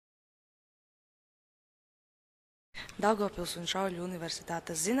Daugavpils un Šauļu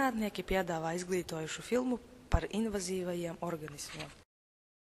universitātes zinātnieki piedāvā izglītojušu filmu par invazīvajiem organismiem.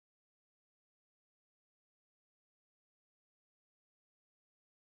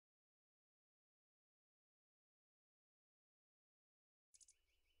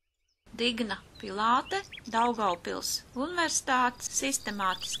 Digna Pilāte, Daugavpils Universitātes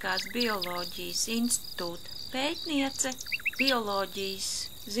Sistemātiskās bioloģijas institūta pētniece, bioloģijas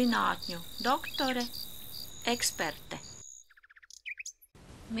zinātņu doktore, eksperte.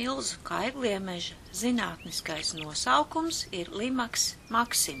 Milzu kaigliemeža zinātniskais nosaukums ir Limax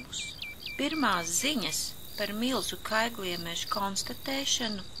maximus. Pirmās ziņas par milzu kaigliemeža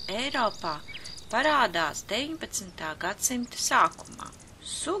konstatēšanu Eiropā parādās 19. gadsimta sākumā.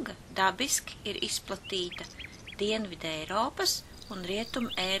 Suga dabiski ir izplatīta Dienvidē Eiropas un Rietum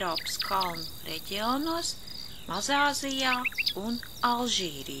Eiropas kalnu reģionos, Mazāzijā un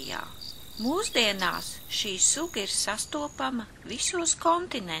Alžīrijā. Mūsdienās šī suga ir sastopama visos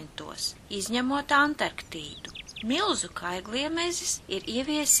kontinentos, izņemot Antarktīdu. Milzu kailgliemezis ir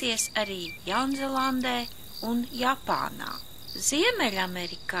ieviesies arī Jaunzēlandē un Japānā.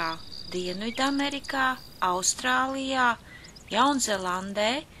 Ziemeļamerikā, Dienvidamerikā, Austrālijā,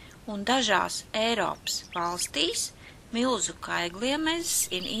 Jaunzēlandē un dažās Eiropas valstīs milzu kailgliemezis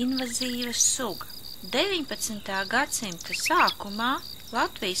ir invazīva suga. 19. gadsimta sākumā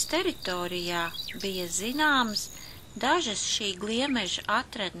Latvijas teritorijā bija zināmas dažas šī gliemeža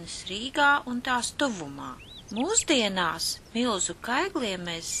atradnes Rīgā un tās tuvumā. Mūsdienās milzu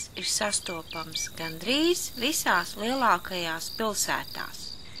kailgliemezis ir sastopams gandrīz visās lielākajās pilsētās.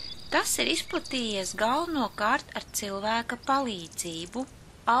 Tas ir izplatījies galvenokārt ar cilvēka palīdzību,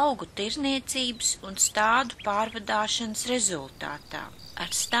 augu tirzniecības un stādu pārvadāšanas rezultātā.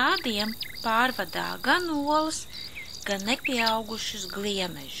 Ar stādiem pārvadā gan olas, gan nepieaugušus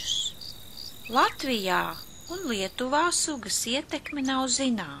gliemežus. Latvijā un Lietuvā sugas ietekme nav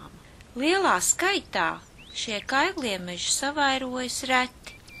zināma. Lielā skaitā šie kailgliemeži savairojas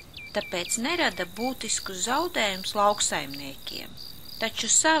reti, tāpēc nerada būtiskus zaudējumus lauksaimniekiem.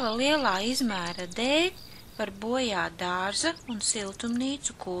 Taču sava lielā izmēra dēļ var bojāt dārza un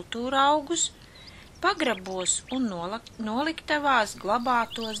siltumnīcu kultūraugus, pagrabos un noliktavās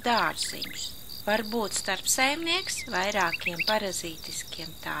glabātos dārziņus. Var būt starpsaimnieks vairākiem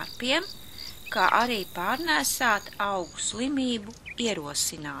parazītiskiem tārpiem, kā arī pārnēsāt augu slimību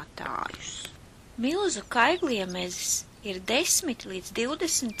ierosinātājus. Milzu kailgliemezis ir 10 līdz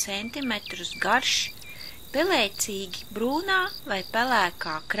 20 cm garš, pelēcīgi brūnā vai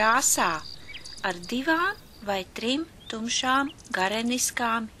pelēkā krāsā ar 2 vai 3 tumšām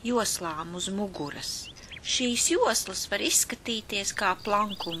gareniskām joslām uz muguras. Šīs joslas var izskatīties kā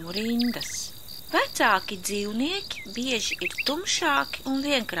plankumu rindas. Vecāki dzīvnieki bieži ir tumšāki un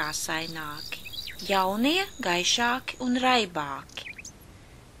vienkrāsaināki, jaunie gaišāki un raibāki.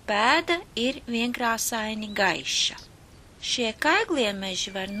 Pēda ir vienkrāsaini gaiša. Šie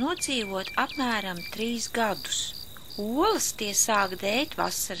kailgliemeži var nodzīvot apmēram 3 gadus. Olas tie sāk dēt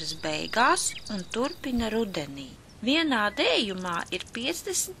vasaras beigās un turpina rudenī. Vienā dējumā ir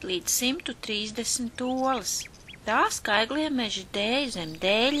 50 līdz 130 olas. Tās kailgliemeži dēj zem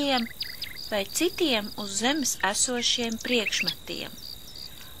dēļiem vai citiem uz zemes esošiem priekšmetiem.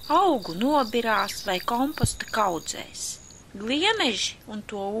 Augu nobirās vai komposta kaudzēs. Gliemeži un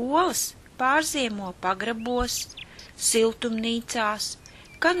to olas pārziemo pagrabos, siltumnīcās,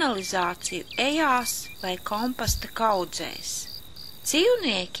 kanalizāciju ejās vai komposta kaudzēs.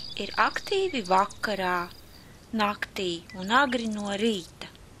 Dzīvnieki ir aktīvi vakarā, naktī un agri no rīta.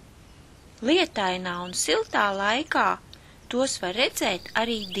 Lietainā un siltā laikā tos var redzēt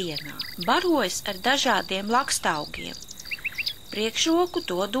arī dienā. Barojas ar dažādiem lakstaugiem, priekšroku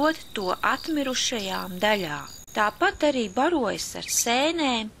dodot to atmirušajām daļām. Tāpat arī barojas ar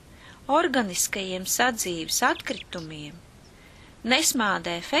sēnēm, organiskajiem sadzīves atkritumiem,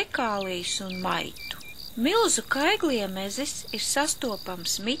 nesmādē fekālijas un maitu. Milzu kailgliemezis ir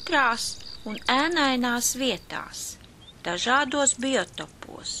sastopams mitrās un ēnainās vietās, dažādos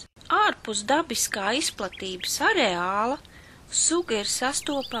biotopos. Ārpus dabiskā izplatības areāla suga ir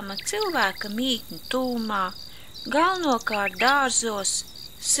sastopama cilvēka mītņu tūmā, galvenokārt dārzos,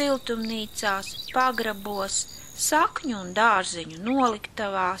 siltumnīcās, pagrabos, sakņu un dārziņu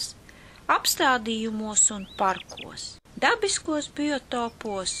noliktavās, apstādījumos un parkos. Dabiskos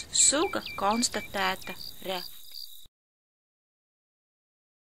biotopos suga konstatēta reti.